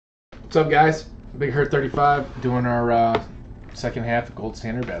What's up, guys? Big Hurt 35 doing our second half of Gold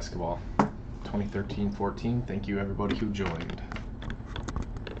Standard Basketball 2013-14. Thank you, everybody who joined.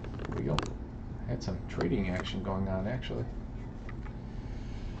 There we go. Had some trading action going on, actually.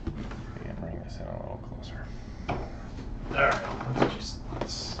 Yeah, bring this in a little closer. Alright,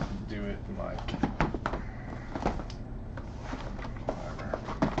 let's do it, Mike.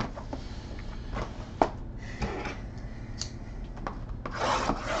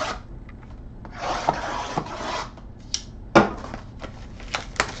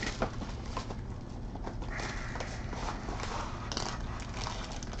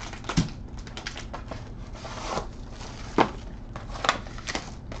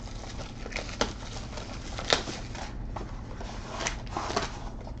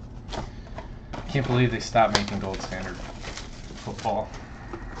 I can't believe they stopped making Gold Standard football.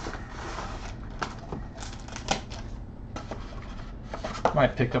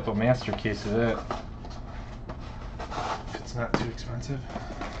 Might pick up a master case of that if it's not too expensive.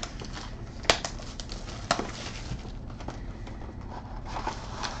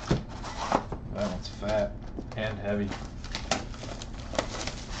 That one's fat and heavy.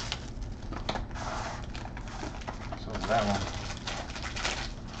 So is that one.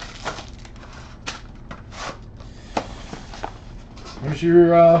 Here's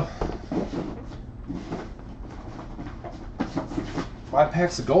your 5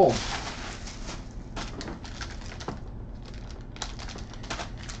 packs of gold.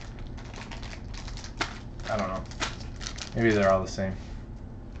 I don't know. Maybe they're all the same.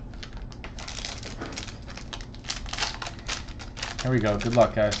 Here we go. Good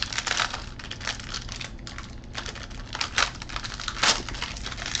luck, guys.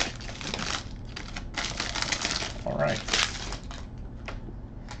 All right.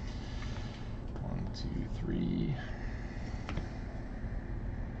 1, 2, 3.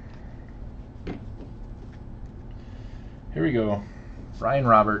 Here we go. Ryan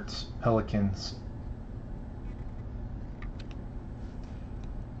Roberts, Pelicans.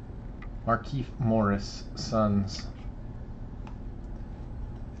 Markieff Morris, Suns.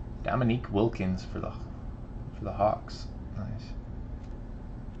 Dominique Wilkins for the Hawks. Nice.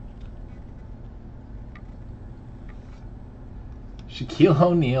 Shaquille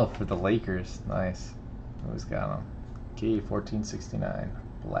O'Neal for the Lakers. Nice. Always got him. Okay, 1469.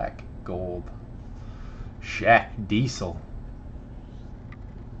 Black gold. Shaq Diesel.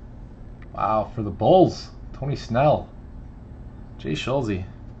 Wow, for the Bulls. Tony Snell. Jay Schulze.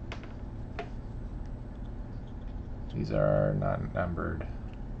 These are not numbered.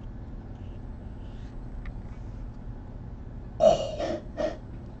 To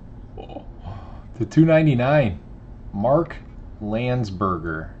 299. Mark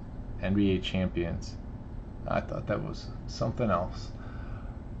Landsberger, NBA champions. I thought that was something else.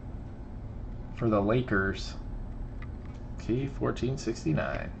 For the Lakers, okay,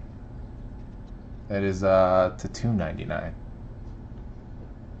 1469. That is to 299.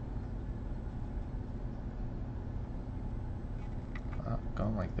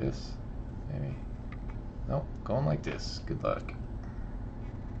 Going like this, maybe. Nope, going like this. Good luck.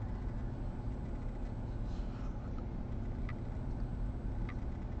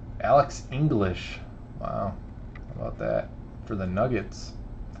 Alex English. Wow. How about that? For the Nuggets.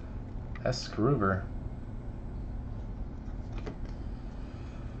 S. Scroover.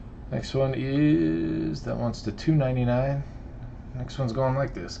 Next one is, that one's to 299. Next one's going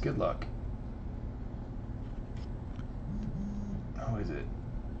like this. Good luck. How is it?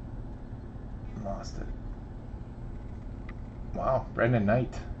 Lost it. Wow. Brandon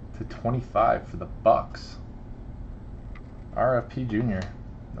Knight to 25 for the Bucks. RFP Jr.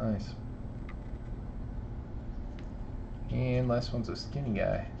 Nice. And last one's a skinny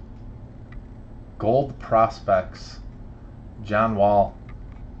guy. Gold Prospects. John Wall.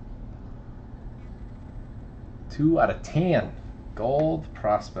 2 out of 10. Gold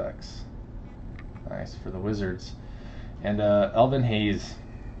Prospects. Nice for the Wizards. And Elvin Hayes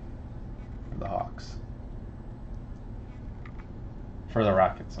for the Hawks. For the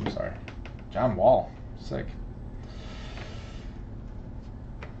Rockets, I'm sorry. John Wall. Sick.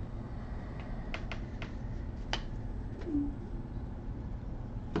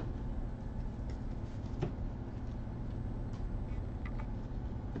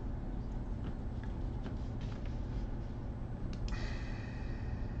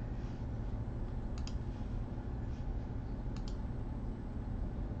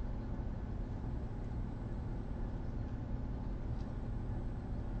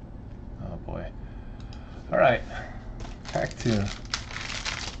 Oh boy. All right. Pack 2.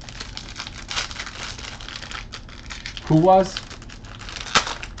 Who was?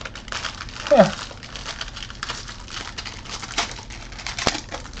 Ooh,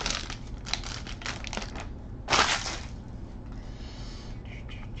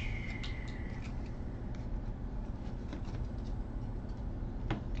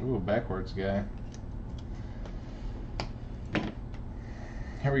 backwards guy.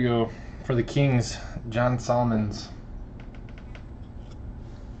 Here we go. For the Kings, John Solomons.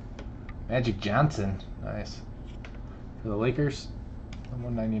 Magic Johnson. Nice. For the Lakers,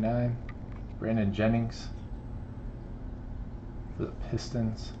 199. Brandon Jennings. For the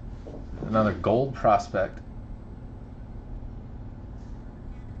Pistons, another gold prospect.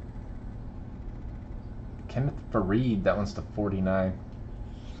 Kenneth Fareed, that one's to 49.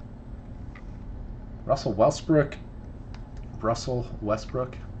 Russell Westbrook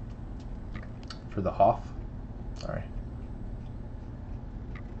for the Hoff. Sorry.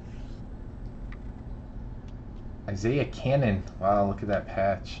 Isaiah Cannon. Wow, look at that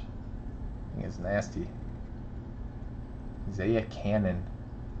patch. I think it's nasty. Isaiah Cannon.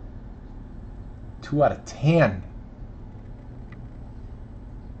 2 out of 10.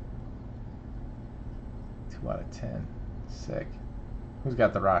 2 out of 10. Sick. Who's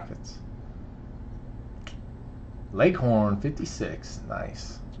got the Rockets? Leghorn, 56.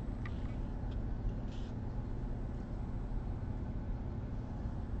 Nice.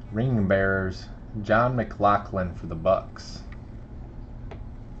 Ring bearers. John McLaughlin for the Bucks.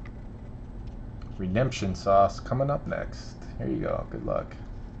 Redemption sauce coming up next. Here you go. Good luck.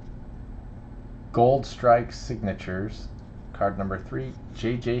 Gold Strike signatures. Card number 3.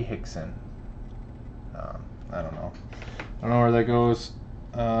 J.J. Hickson. I don't know. I don't know where that goes.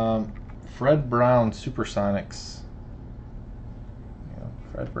 Fred Brown Supersonics. Yeah,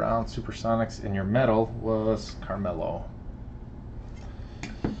 Fred Brown Supersonics. And your medal was Carmelo.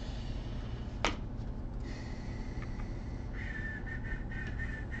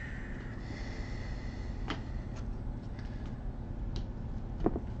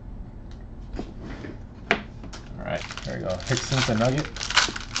 Alright, there we go. Hickson's the Nugget.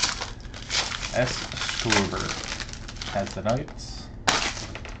 S. Schwarber has the Nuggets.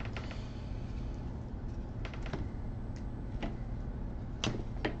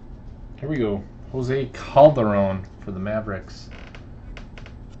 Here we go. Jose Calderon for the Mavericks.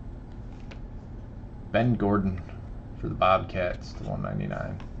 Ben Gordon for the Bobcats to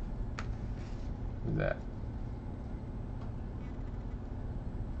 199. Who's that?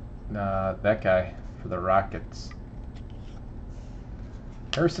 That guy for the Rockets.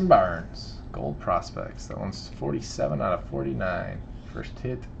 Harrison Barnes, gold prospects. That one's 47 out of 49. First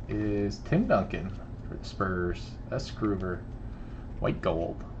hit is Tim Duncan for the Spurs. S. Groover, white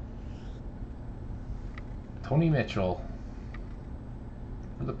gold. Tony Mitchell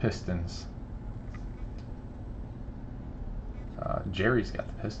for the Pistons. Jerry's got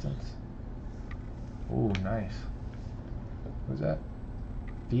the Pistons. Ooh, nice. Who's that?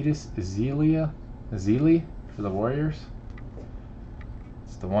 Vitas Ezeli for the Warriors.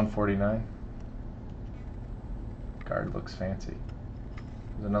 It's the 149. Card looks fancy.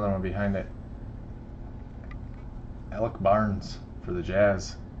 There's another one behind it. Alec Barnes for the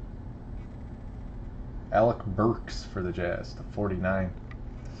Jazz. Alec Burks for the Jazz to 49.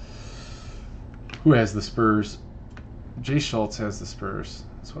 Who has the Spurs? Jay Schultz has the Spurs.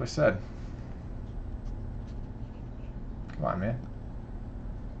 That's what I said. Come on, man.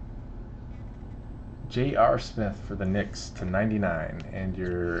 J.R. Smith for the Knicks to 99. And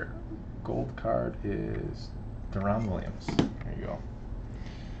your gold card is Deron Williams. There you go.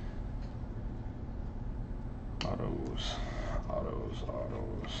 Autos.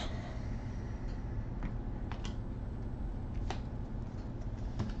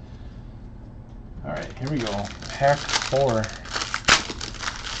 Alright, here we go. Pack 4.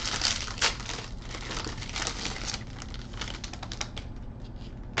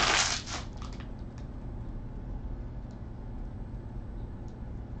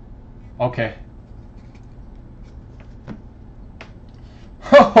 Okay.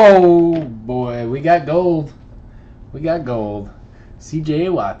 Oh boy, we got gold. C.J.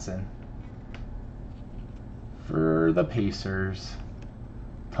 Watson for the Pacers.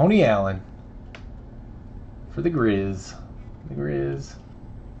 Tony Allen for the Grizz.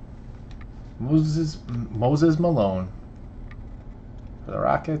 Moses Malone for the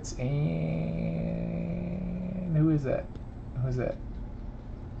Rockets. And who is that?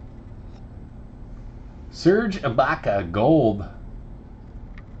 Serge Ibaka, gold.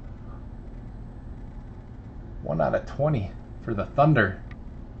 1 out of 20 for the Thunder.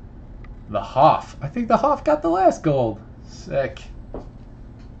 The Hoff. I think the Hoff got the last gold. Sick.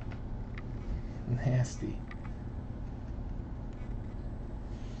 Nasty.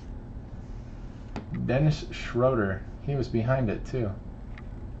 Dennis Schroeder. He was behind it too.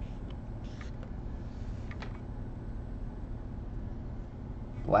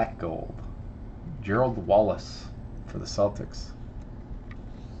 Black gold. Gerald Wallace for the Celtics.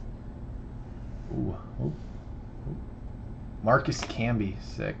 Ooh, ooh, ooh. Marcus Camby,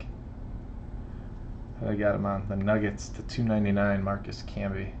 sick. I got him on the Nuggets to 299. Marcus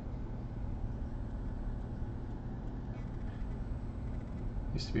Camby.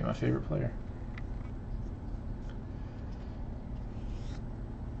 Used to be my favorite player.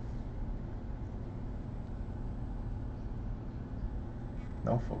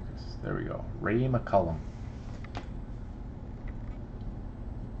 No focus. There we go. Ray McCollum.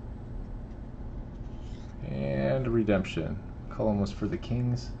 And redemption. McCollum was for the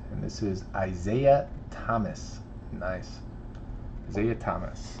Kings, and this is Isaiah Thomas. Nice. Isaiah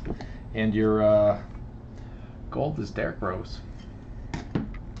Thomas. And your gold is Derrick Rose.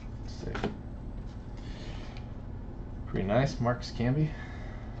 Let's see. Pretty nice. Marcus Camby.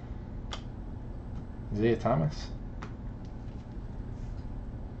 Isaiah Thomas.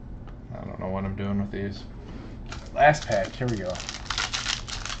 I don't know what I'm doing with these. Last pack. Here we go.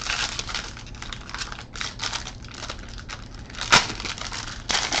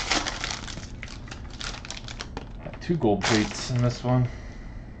 Got 2 gold plates in this one.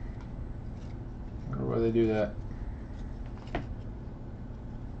 I wonder why they do that.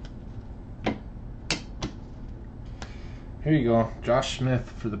 Here you go. Josh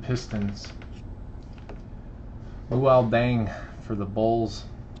Smith for the Pistons. Luol Deng for the Bulls.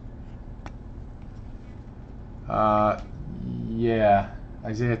 Yeah,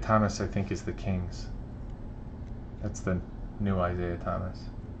 Isaiah Thomas I think is the Kings. That's the new Isaiah Thomas.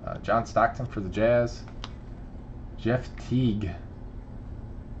 John Stockton for the Jazz. Jeff Teague.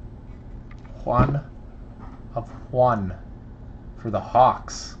 Juan of Juan for the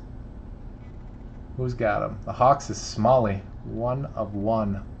Hawks. Who's got him? The Hawks is Smalley. 1 of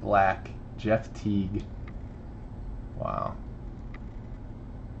 1 black. Jeff Teague. Wow.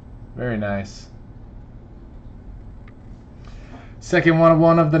 Very nice. Second 1 of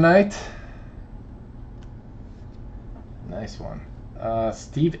 1 of the night. Nice one.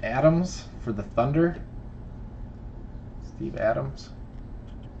 Steve Adams for the Thunder. Steve Adams.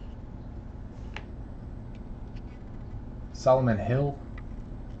 Solomon Hill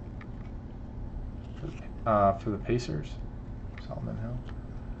for the Pacers. Solomon Hill.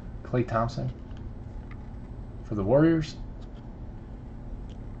 Klay Thompson for the Warriors.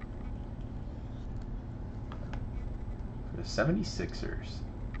 The 76ers.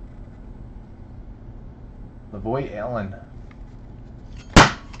 Lavoy Allen.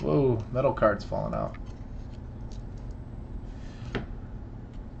 Whoa, metal card's falling out.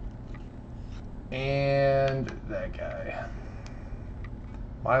 And that guy.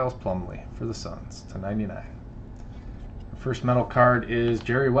 Miles Plumlee for the Suns to 99. The first metal card is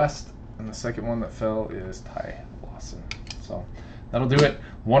Jerry West, and the second one that fell is Ty Lawson. So that'll do it.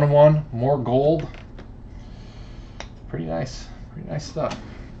 1 of 1, more gold. Pretty nice stuff.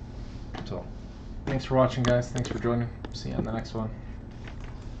 So thanks for watching, guys. Thanks for joining. See you on the next one.